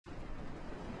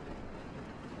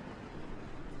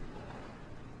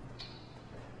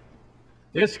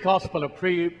This gospel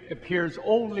appears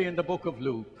only in the book of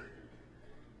Luke.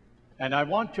 And I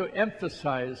want to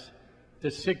emphasize the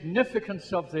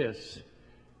significance of this,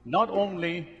 not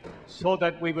only so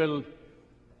that we will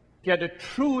get a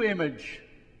true image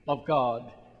of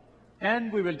God,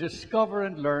 and we will discover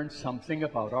and learn something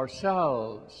about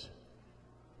ourselves.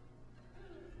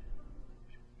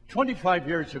 25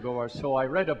 years ago or so, I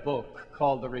read a book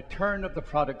called The Return of the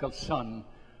Prodigal Son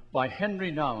by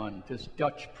Henry Nouwen, this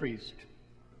Dutch priest.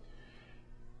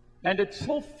 And it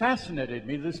so fascinated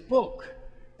me, this book,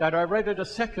 that I read it a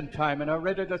second time, and I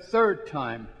read it a third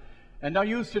time, and I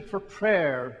used it for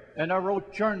prayer, and I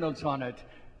wrote journals on it,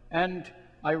 and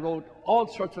I wrote all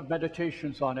sorts of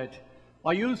meditations on it.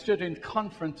 I used it in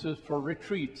conferences for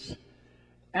retreats,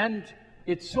 and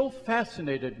it so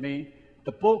fascinated me,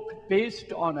 the book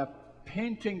based on a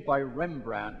painting by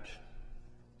Rembrandt.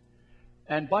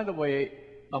 And by the way,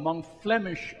 among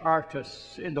Flemish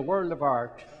artists in the world of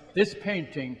art, this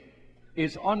painting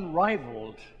is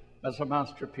unrivaled as a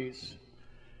masterpiece.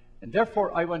 And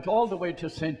therefore, I went all the way to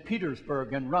St.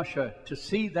 Petersburg in Russia to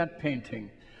see that painting.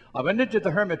 I went into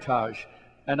the Hermitage,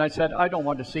 and I said, I don't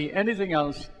want to see anything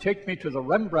else. Take me to the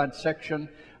Rembrandt section.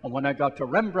 And when I got to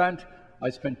Rembrandt, I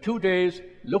spent 2 days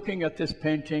looking at this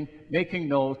painting, making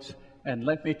notes, and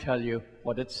let me tell you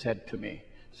what it said to me.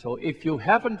 So if you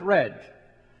haven't read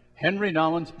Henry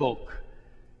Nouwen's book,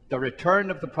 The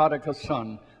Return of the Prodigal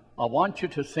Son, I want you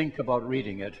to think about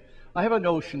reading it. I have a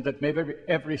notion that maybe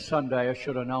every Sunday I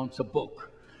should announce a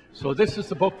book. So this is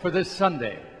the book for this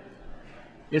Sunday.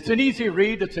 It's an easy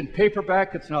read, it's in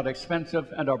paperback, it's not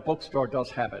expensive, and our bookstore does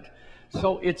have it.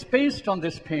 So it's based on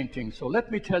this painting. So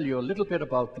let me tell you a little bit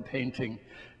about the painting,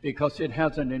 because it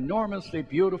has an enormously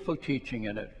beautiful teaching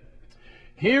in it.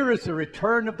 Here is the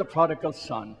return of the prodigal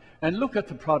son. And look at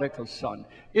the prodigal son.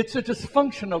 It's a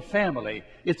dysfunctional family.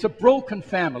 It's a broken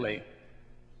family.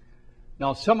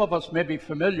 Now, some of us may be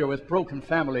familiar with broken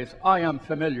families. I am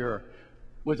familiar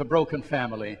with a broken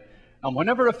family. And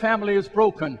whenever a family is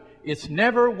broken, it's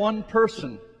never one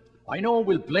person. I know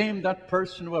we'll blame that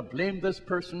person, we'll blame this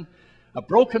person. A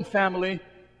broken family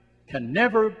can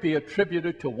never be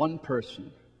attributed to one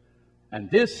person. And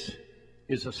this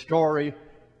is a story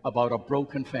about a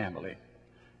broken family.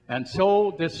 And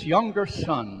so this younger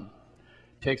son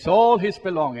takes all his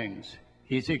belongings.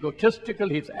 He's egotistical,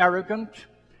 he's arrogant,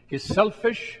 he's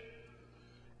selfish,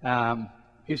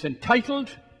 he's entitled,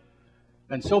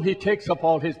 and so he takes up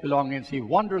all his belongings. He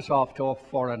wanders off to a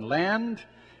foreign land,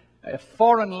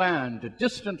 a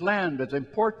distant land that's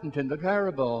important in the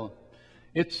parable.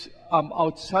 It's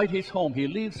outside his home. He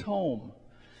leaves home,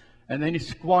 and then he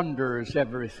squanders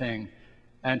everything,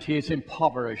 and he is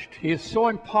impoverished. He is so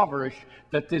impoverished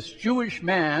that this Jewish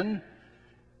man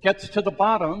gets to the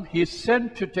bottom. He is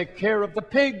sent to take care of the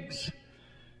pigs,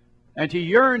 and he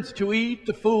yearns to eat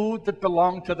the food that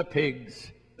belonged to the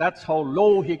pigs. That's how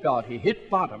low he got. He hit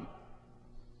bottom.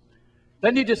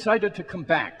 Then he decided to come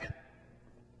back.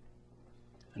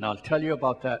 And I'll tell you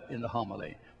about that in the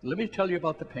homily. Let me tell you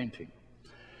about the painting.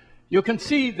 You can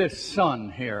see this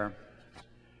son here.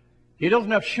 He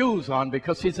doesn't have shoes on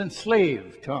because he's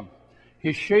enslaved.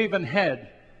 His shaven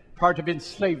head, part of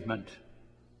enslavement.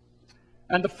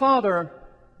 And the father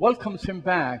welcomes him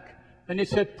back, and he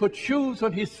said, put shoes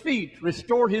on his feet,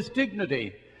 restore his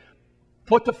dignity.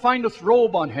 Put the finest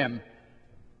robe on him.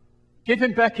 Give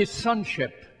him back his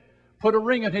sonship. Put a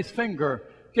ring on his finger.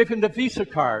 Give him the Visa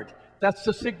card. That's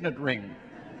the signet ring.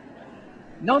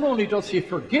 Not only does he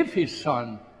forgive his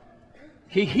son,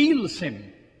 he heals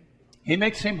him. He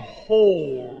makes him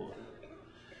whole.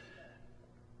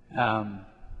 By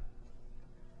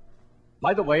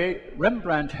the way,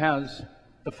 Rembrandt has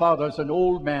the father as an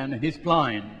old man and he's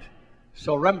blind.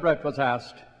 So Rembrandt was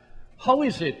asked, how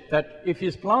is it that if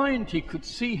he's blind, he could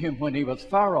see him when he was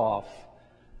far off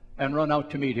and run out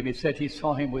to meet him? He said he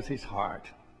saw him with his heart.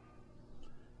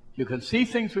 You can see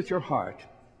things with your heart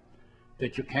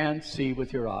that you can't see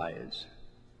with your eyes.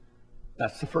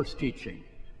 That's the first teaching.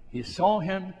 He saw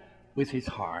him with his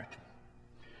heart.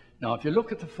 Now, if you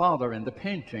look at the father in the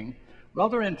painting,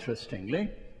 rather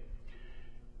interestingly,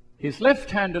 his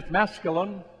left hand is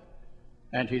masculine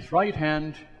and his right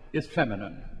hand is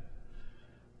feminine.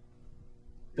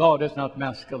 God is not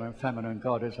masculine and feminine.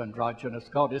 God is androgynous.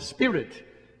 God is spirit.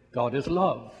 God is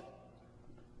love.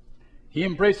 He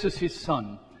embraces his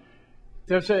son.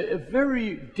 There's a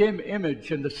very dim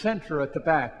image in the center at the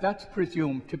back. That's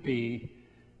presumed to be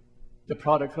the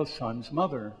prodigal son's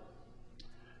mother.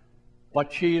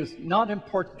 But she is not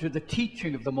important to the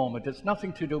teaching of the moment. It's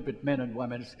nothing to do with men and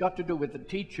women. It's got to do with the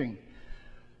teaching.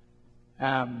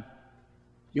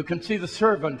 You can see the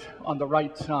servant on the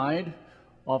right side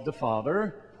of the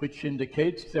father, which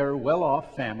indicates they're a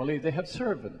well-off family. They have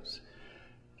servants.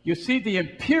 You see the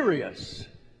imperious,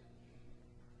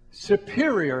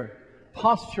 superior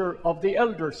posture of the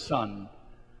elder son,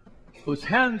 whose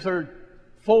hands are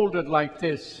folded like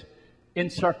this in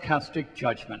sarcastic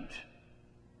judgment.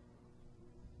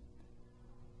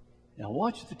 Now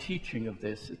watch the teaching of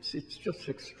this. It's just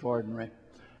extraordinary.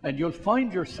 And you'll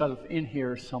find yourself in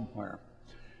here somewhere.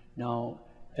 Now,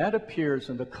 that appears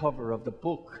in the cover of the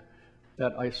book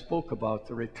that I spoke about,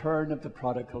 The Return of the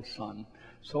Prodigal Son.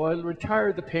 So I'll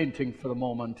retire the painting for the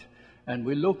moment, and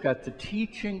we look at the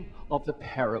teaching of the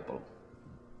parable.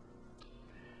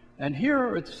 And here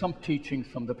are some teachings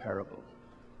from the parable.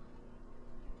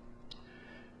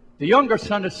 The younger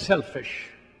son is selfish.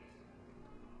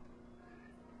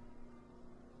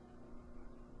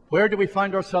 Where do we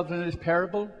find ourselves in this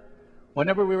parable?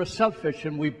 Whenever we were selfish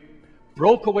and we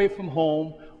broke away from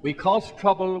home, we caused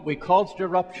trouble, we caused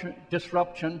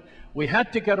disruption, we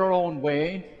had to get our own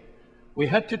way, we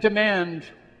had to demand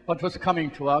what was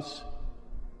coming to us,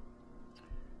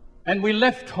 and we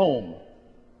left home,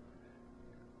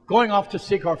 going off to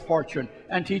seek our fortune,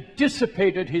 and he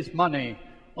dissipated his money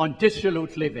on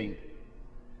dissolute living.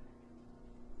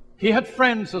 He had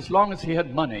friends as long as he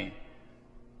had money.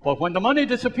 But when the money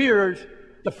disappeared,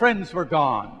 the friends were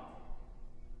gone.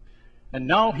 And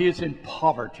now he is in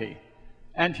poverty,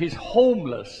 and he's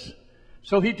homeless.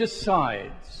 So he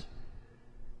decides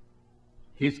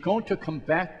he's going to come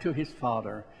back to his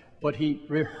father, but he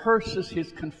rehearses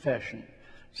his confession.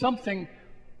 Something,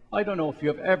 I don't know if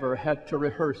you've ever had to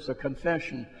rehearse a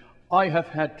confession. I have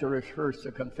had to rehearse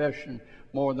a confession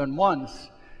more than once,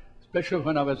 especially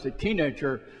when I was a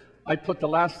teenager. I put the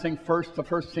last thing first, the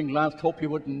first thing last, hope he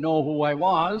wouldn't know who I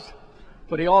was.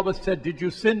 But he always said, "Did you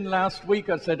sin last week?"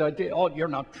 I said, "I did." "Oh, you're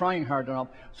not trying hard enough."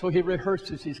 So he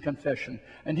rehearses his confession.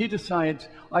 And he decides,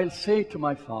 "I'll say to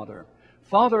my father,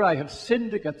 Father, I have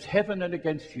sinned against heaven and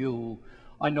against you.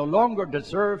 I no longer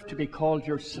deserve to be called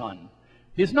your son."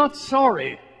 He's not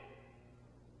sorry.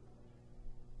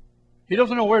 He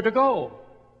doesn't know where to go.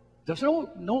 There's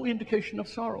no indication of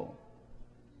sorrow.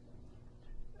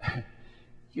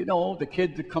 You know, the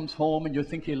kid that comes home and you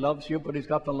think he loves you, but he's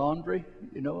got the laundry,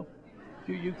 you know.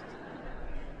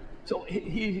 So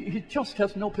he just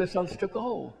has no place else to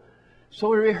go.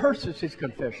 So he rehearses his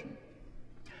confession.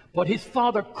 But his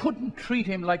father couldn't treat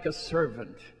him like a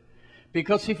servant,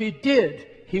 because if he did,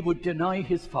 he would deny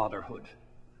his fatherhood.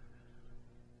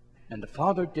 And the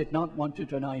father did not want to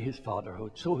deny his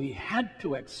fatherhood, so he had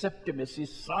to accept him as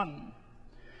his son.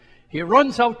 He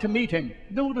runs out to meet him.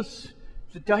 Notice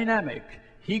the dynamic.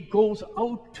 He goes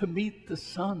out to meet the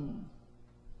Son.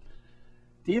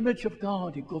 The image of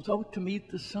God, he goes out to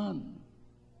meet the Son.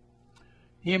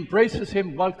 He embraces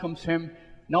him, welcomes him,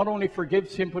 not only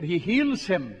forgives him, but he heals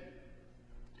him.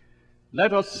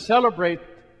 Let us celebrate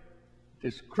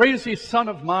this crazy son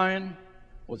of mine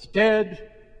was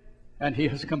dead, and he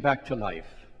has come back to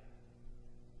life.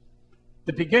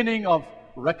 The beginning of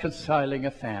reconciling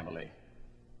a family.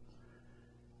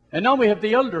 And now we have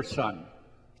the elder son.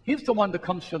 He's the one that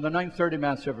comes to the 9:30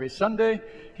 Mass every Sunday.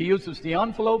 He uses the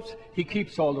envelopes. He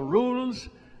keeps all the rules.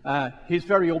 He's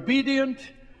very obedient.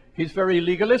 He's very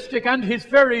legalistic. And he's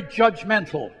very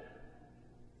judgmental.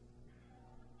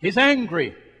 He's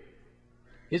angry.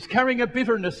 He's carrying a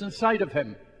bitterness inside of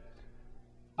him.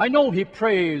 I know he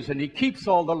prays and he keeps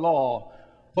all the law,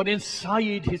 but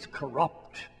inside he's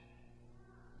corrupt.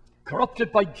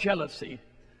 Corrupted by jealousy,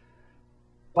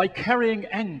 by carrying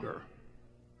anger,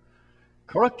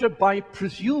 corrupted by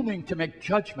presuming to make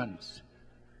judgments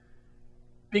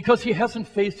because he hasn't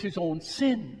faced his own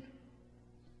sin.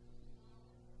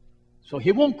 So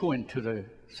he won't go into the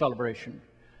celebration,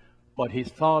 but his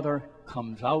father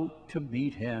comes out to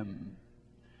meet him.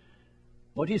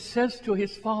 But he says to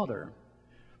his father,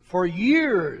 "For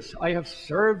years I have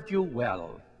served you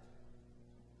well.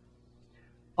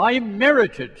 I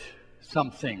merited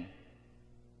something.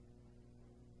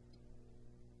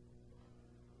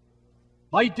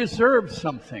 I deserve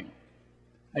something,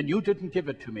 and you didn't give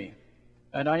it to me.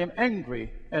 And I am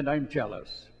angry, and I'm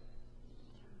jealous."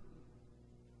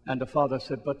 And the father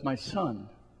said, "But my son,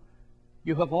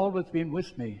 you have always been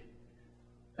with me,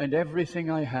 and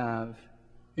everything I have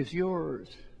is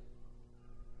yours."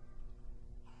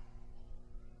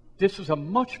 This is a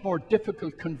much more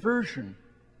difficult conversion,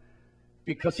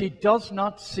 because he does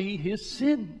not see his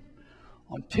sin.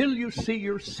 Until you see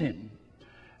your sin,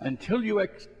 until you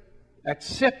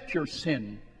accept your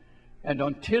sin, and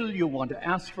until you want to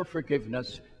ask for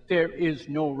forgiveness, there is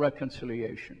no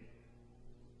reconciliation.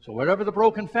 So wherever the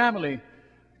broken family,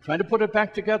 trying to put it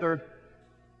back together,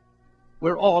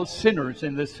 We're all sinners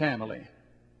in this family.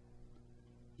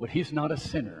 But he's not a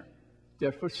sinner.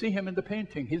 Therefore, see him in the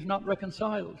painting. He's not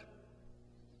reconciled.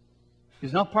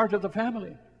 He's not part of the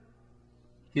family.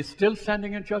 He's still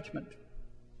standing in judgment.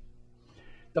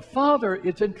 The Father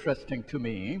is interesting to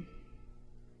me.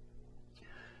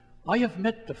 I have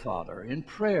met the Father in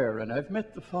prayer, and I've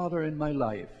met the Father in my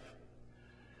life.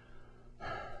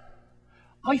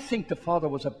 I think the Father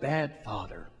was a bad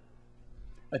father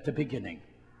at the beginning,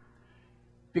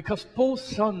 because both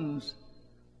sons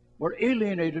were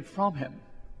alienated from him.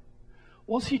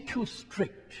 Was he too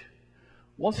strict?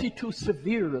 Was he too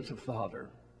severe as a father?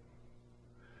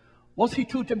 Was he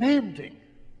too demanding?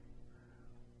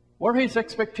 Were his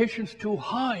expectations too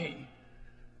high,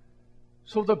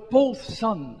 so that both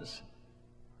sons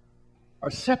are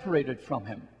separated from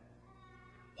him?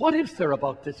 What is there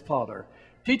about this father?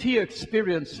 Did he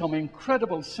experience some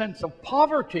incredible sense of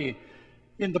poverty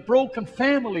in the broken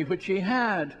family which he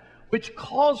had, which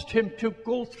caused him to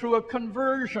go through a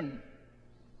conversion?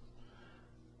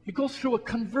 He goes through a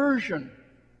conversion.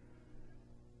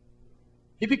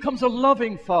 He becomes a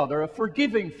loving father, a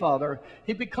forgiving father.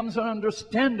 He becomes an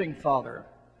understanding father.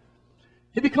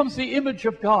 He becomes the image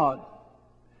of God.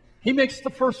 He makes the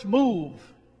first move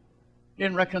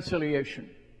in reconciliation.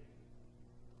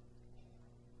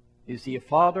 Is he a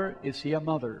father? Is he a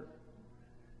mother?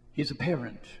 He's a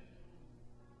parent.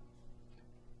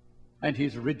 And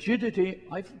his rigidity,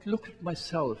 I've looked at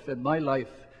myself in my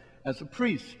life as a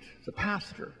priest, as a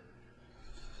pastor.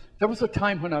 There was a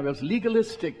time when I was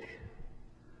legalistic,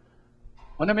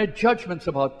 when I made judgments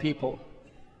about people,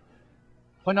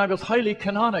 when I was highly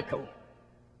canonical.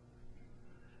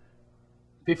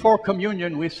 Before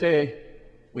communion,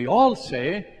 we all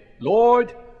say,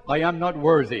 Lord, I am not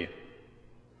worthy.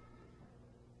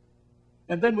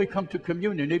 And then we come to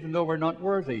communion even though we're not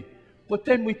worthy. But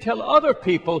then we tell other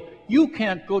people, you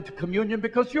can't go to communion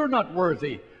because you're not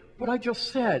worthy. But I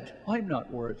just said, I'm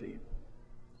not worthy.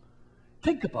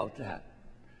 Think about that.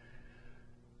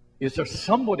 Is there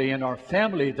somebody in our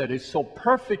family that is so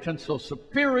perfect and so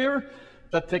superior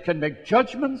that they can make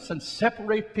judgments and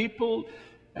separate people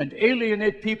and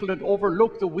alienate people and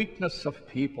overlook the weakness of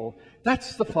people?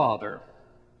 That's the Father.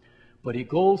 But he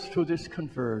goes through this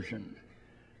conversion,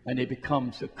 and he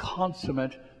becomes a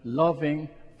consummate, loving,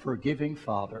 forgiving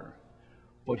Father.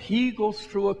 But he goes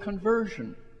through a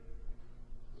conversion.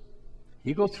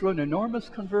 He goes through an enormous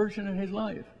conversion in his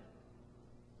life.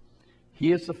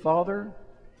 He is the Father.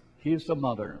 He is the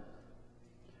Mother.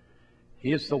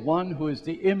 He is the one who is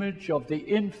the image of the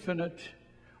infinite,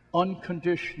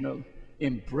 unconditional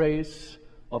embrace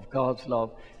of God's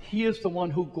love. He is the one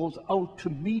who goes out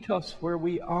to meet us where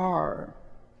we are.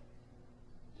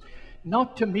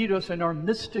 Not to meet us in our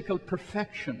mystical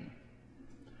perfection.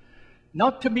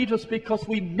 Not to meet us because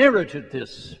we merited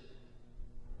this.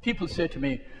 People say to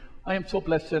me, I am so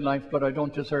blessed in life, but I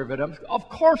don't deserve it. Of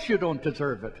course you don't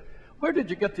deserve it. Where did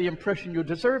you get the impression you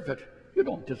deserve it? You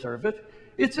don't deserve it.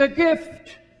 It's a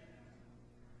gift.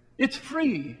 It's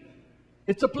free.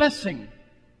 It's a blessing.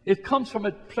 It comes from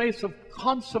a place of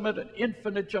consummate and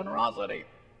infinite generosity.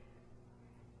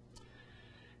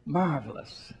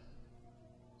 Marvelous.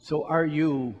 So are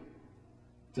you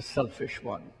the selfish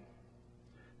one?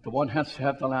 The one who has to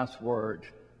have the last word?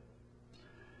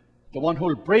 The one who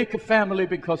will break a family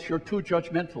because you're too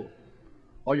judgmental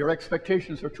or your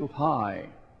expectations are too high?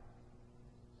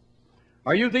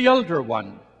 Are you the elder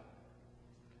one,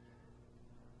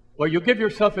 where you give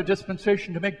yourself a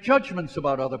dispensation to make judgments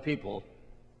about other people,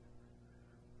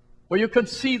 where you can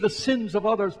see the sins of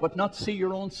others but not see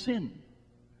your own sin?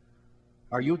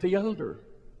 Are you the elder?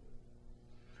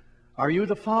 Are you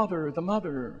the father, the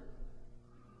mother,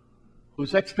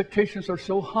 whose expectations are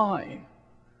so high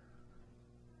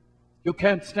you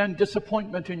can't stand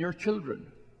disappointment in your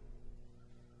children?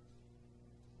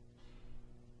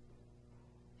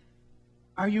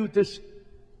 Are you this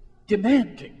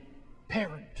demanding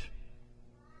parent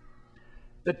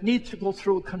that needs to go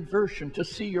through a conversion to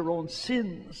see your own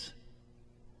sins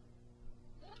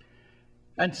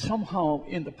and somehow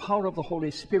in the power of the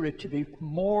Holy Spirit to be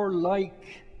more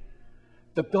like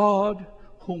the God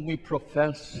whom we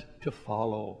profess to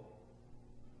follow?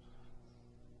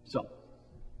 So,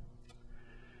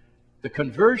 the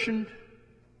conversion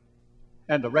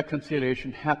and the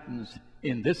reconciliation happens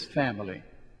in this family,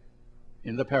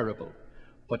 in the parable,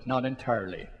 but not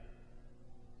entirely,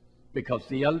 because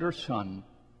the elder son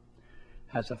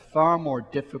has a far more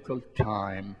difficult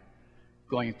time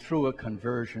going through a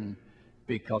conversion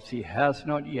because he has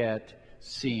not yet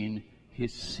seen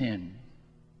his sin.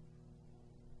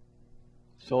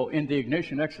 So in the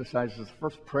Ignatian exercises, the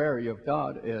first prayer you've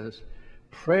got is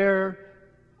prayer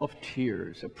of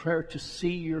tears, a prayer to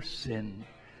see your sin,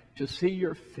 to see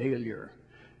your failure.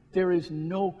 There is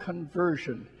no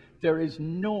conversion. There is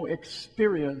no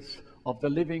experience of the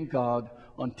living God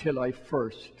until I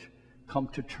first come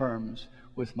to terms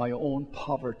with my own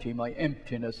poverty, my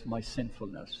emptiness, my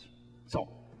sinfulness. So,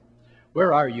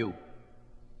 where are you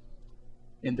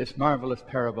in this marvelous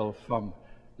parable from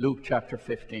Luke chapter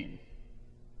 15?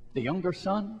 The younger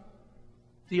son,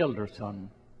 the elder son,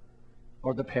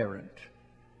 or the parent?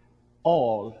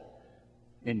 All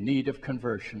in need of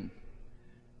conversion.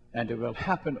 And it will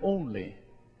happen only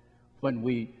when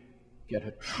we get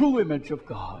a true image of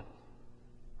God,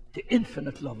 the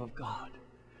infinite love of God,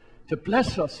 to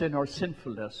bless us in our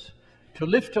sinfulness, to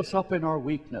lift us up in our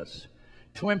weakness,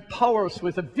 to empower us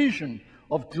with a vision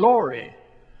of glory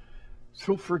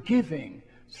through forgiving,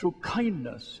 through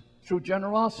kindness, through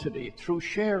generosity, through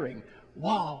sharing.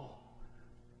 Wow!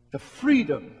 The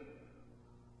freedom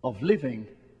of living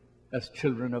as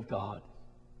children of God.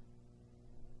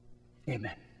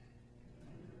 Amen.